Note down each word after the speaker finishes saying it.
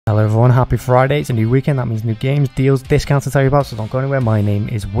Hello everyone, happy Friday. It's a new weekend, that means new games, deals, discounts to tell you about, so don't go anywhere. My name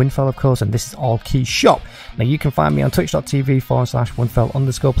is Windfell, of course, and this is Allkeyshop. Now you can find me on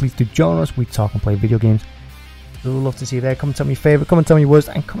twitch.tv/Windfell_. Please do join us, we talk and play video games. We would love to see you there. Come and tell me your favourite, come and tell me your worst,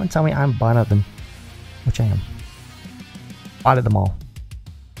 and come and tell me I'm bad at them. Which I am. Bad at them all.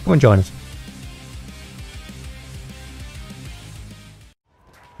 Come and join us.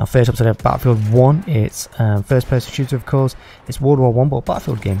 Now first up today, Battlefield 1, it's first person shooter of course, it's World War 1 but a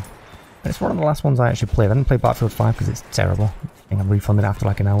Battlefield game. And it's one of the last ones I actually played. I didn't play Battlefield 5 because it's terrible. I think I'm refunded after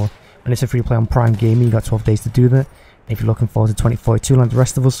like an hour. And it's a free play on Prime Gaming, you got 12 days to do that. If you're looking forward to 2042 like the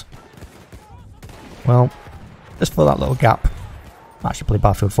rest of us, well, just fill that little gap. I actually play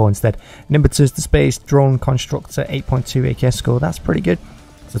Battlefield 4 instead. Nimbus to Space, Drone Constructor, 8.2 AKS score, that's pretty good.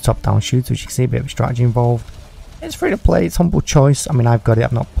 It's a top down shooter, which you can see a bit of strategy involved. It's free to play, it's humble choice. I mean, I've got it,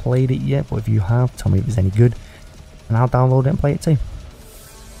 I've not played it yet, but if you have, tell me if it's any good. And I'll download it and play it too.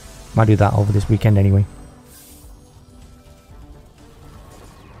 Might do that over this weekend anyway.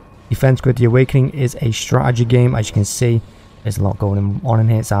 Defense Grid The Awakening is a strategy game, as you can see. There's a lot going on in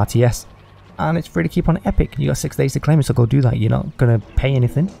here, it's RTS. And it's free to keep on Epic. You got 6 days to claim it, so go do that. You're not going to pay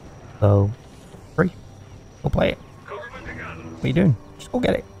anything. So, free. Go play it. What are you doing? Just go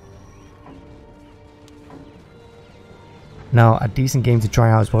get it. Now, a decent game to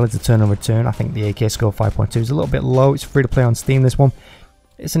try out as well is the Turn and Return. I think the AK score 5.2 is a little bit low. It's free to play on Steam, this one.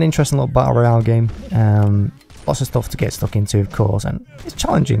 It's an interesting little battle royale game. Lots of stuff to get stuck into, of course. And it's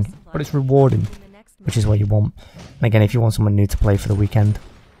challenging, but it's rewarding, which is what you want. And again, if you want someone new to play for the weekend,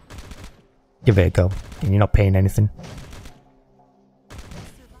 give it a go. And you're not paying anything.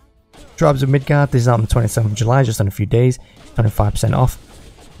 Tribes of Midgard. This is out on the 27th of July, just in a few days. 25% off.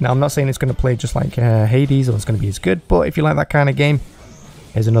 Now, I'm not saying it's going to play just like Hades or it's going to be as good, but if you like that kind of game,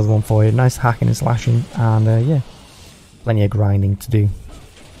 here's another one for you. Nice hacking and slashing, and yeah, plenty of grinding to do.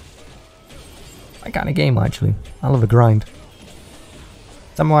 That kind of game, actually. I love a grind.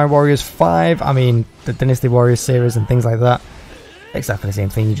 Samurai Warriors 5, I mean, the Dynasty Warriors series and things like that. Exactly the same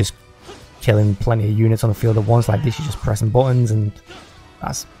thing, you're just killing plenty of units on the field at once. Like this, you're just pressing buttons, and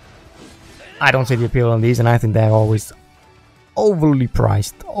that's... I don't see the appeal on these, and I think they're always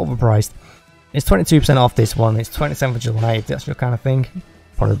overpriced. It's 22% off this one. It's 27th of July if that's your kind of thing.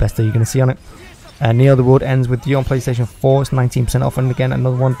 Probably the best deal you're going to see on it. Near the World ends with you on PlayStation 4. It's 19% off, and again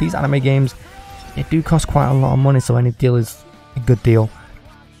another one. These anime games, they do cost quite a lot of money, so any deal is a good deal.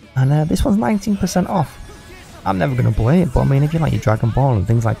 And this one's 19% off. I'm never going to play it, but I mean, if you like your Dragon Ball and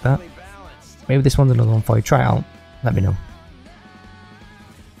things like that, maybe this one's another one for you. Try it out. Let me know.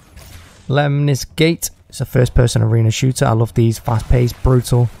 Lemnis Gate. It's a first-person arena shooter. I love these. Fast-paced,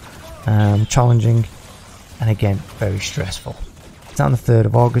 brutal, challenging, and again, very stressful. It's on the 3rd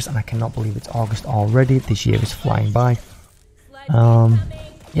of August, and I cannot believe it's August already. This year is flying by.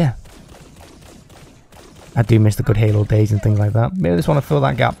 Yeah. I do miss the good Halo days and things like that. Maybe I just want to fill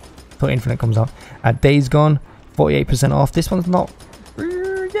that gap till Infinite comes out. Days Gone, 48% off. This one's not...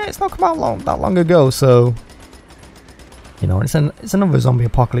 yeah, it's not come out that long ago, so... You know, it's another zombie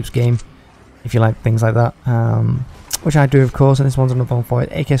apocalypse game. If you like things like that, which I do of course, and this one's another one for it.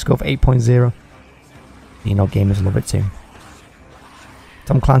 AK score of 8.0. You know, gamers love it too.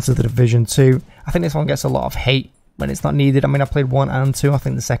 Tom Clancy's The Division 2. I think this one gets a lot of hate when it's not needed. I mean, I played 1 and 2. I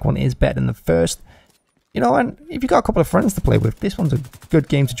think the second one is better than the first. You know, and if you got a couple of friends to play with, this one's a good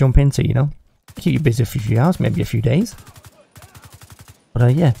game to jump into, you know. Keep you busy for a few hours, maybe a few days.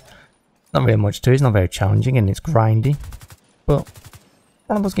 But yeah, not very much to it. It's not very challenging and it's grindy. But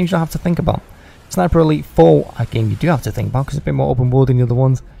one of those games you don't have to think about. Sniper Elite 4, a game you do have to think about because it's a bit more open world than the other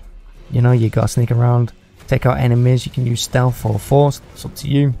ones. You know, you gotta sneak around, take out enemies, you can use stealth or force, it's up to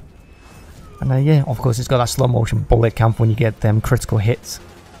you. And yeah, of course it's got that slow motion bullet camp when you get them critical hits,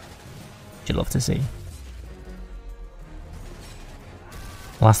 which you'd love to see.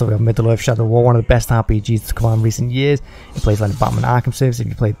 Last up we have Middle-earth Shadow War, one of the best RPGs to come out in recent years. It plays like the Batman Arkham series if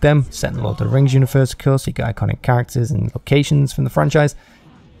you played them, set in the Lord of the Rings universe of course, so you got iconic characters and locations from the franchise.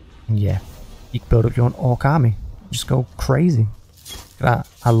 And yeah, you can build up your own orc army, just go crazy. Look at that,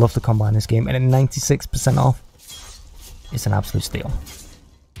 I love the combat in this game, and at 96% off, it's an absolute steal.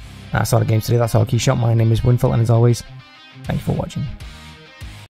 That's all the games today, that's Allkeyshop. My name is Windfell, and as always, thank you for watching.